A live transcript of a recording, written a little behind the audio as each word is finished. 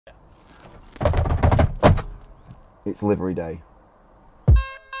it's livery day.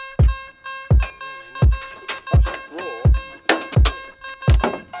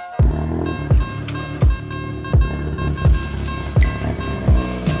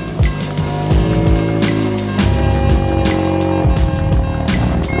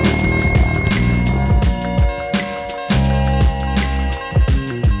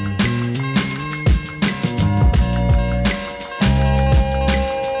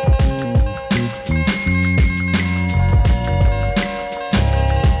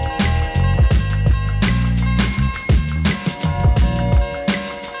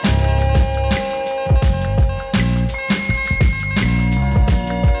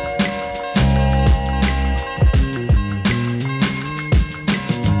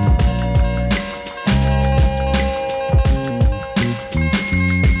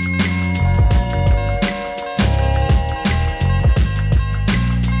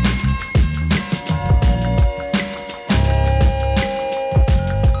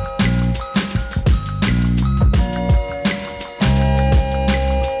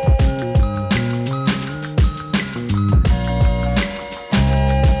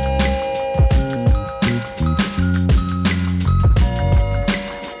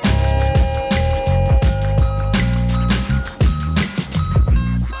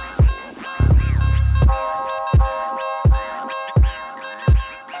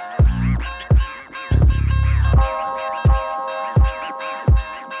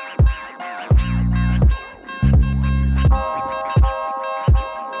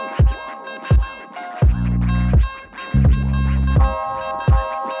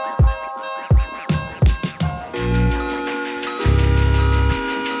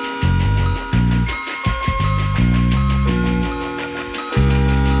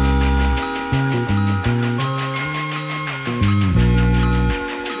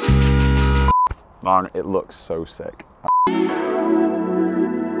 Man, it looks so sick.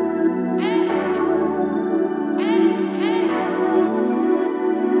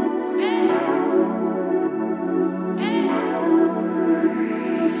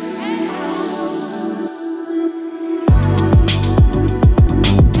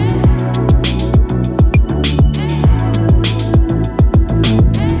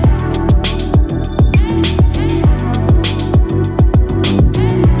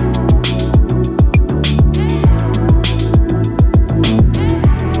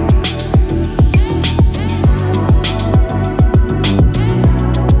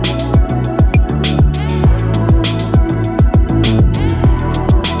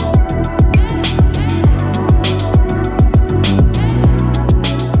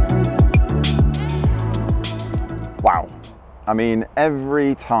 Wow. I mean,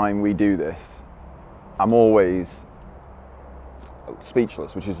 every time we do this, I'm always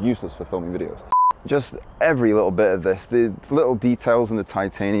speechless, which is useless for filming videos. Just every little bit of this, the little details in the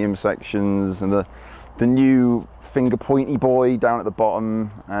titanium sections and the new finger pointy boy down at the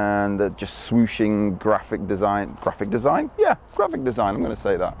bottom and the just swooshing graphic design, Yeah, graphic design, I'm gonna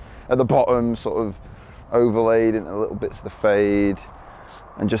say that. At the bottom, sort of overlaid into little bits of the fade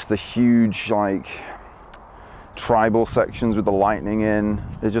and just the huge like tribal sections with the lightning in.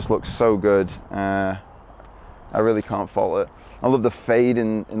 It just looks so good. I really can't fault it. I love the fade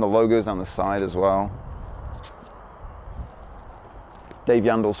in the logos on the side as well. Dave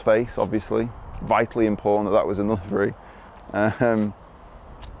Yandel's face, obviously. Vitally important that was in the livery.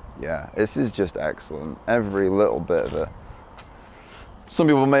 Yeah, this is just excellent. Every little bit of it. Some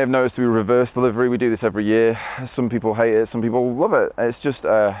people may have noticed we reverse the livery. We do this every year. Some people hate it, some people love it. It's just,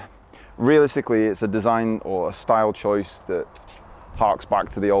 realistically, it's a design or a style choice that harks back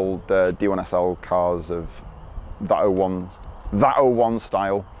to the old D1SL cars of that 01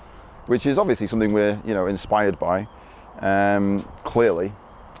 style, which is obviously something we're inspired by, clearly.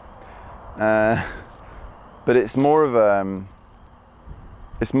 But it's more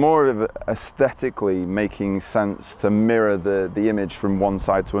of aesthetically making sense to mirror the image from one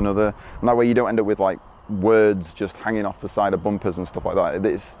side to another, and that way you don't end up with like words just hanging off the side of bumpers and stuff like that.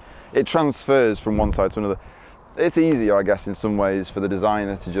 It transfers from one side to another. It's easier, I guess, in some ways for the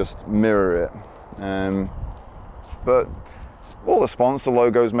designer to just mirror it. But all the sponsor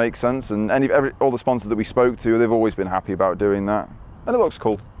logos make sense, and all the sponsors that we spoke to, they've always been happy about doing that. And it looks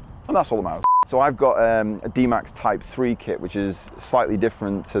cool, and that's all that matters. So I've got a D-Max Type 3 kit, which is slightly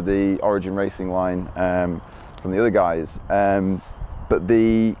different to the Origin Racing line from the other guys. But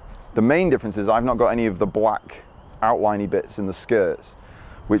the main difference is I've not got any of the black outliney bits in the skirts,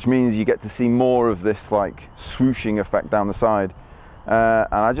 which means you get to see more of this like swooshing effect down the side. And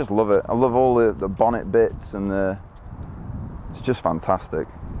I just love it. I love all the bonnet bits and it's just fantastic.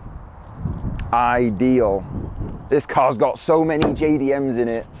 Ideal. This car's got so many JDMs in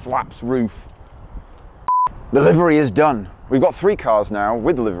it, slaps roof. The livery is done. We've got 3 cars now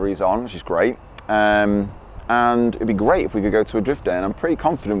with liveries on, which is great. And it'd be great if we could go to a drift day, and I'm pretty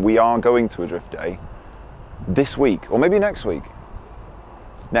confident we are going to a drift day this week, or maybe next week.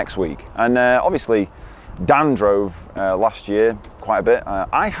 Next week. And obviously, Dan drove last year quite a bit.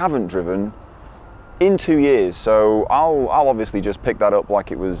 I haven't driven in 2 years, so I'll obviously just pick that up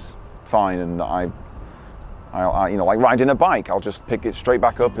like it was fine, and I you know, like riding a bike, I'll just pick it straight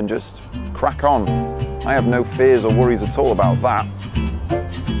back up and just crack on. I have no fears or worries at all about that.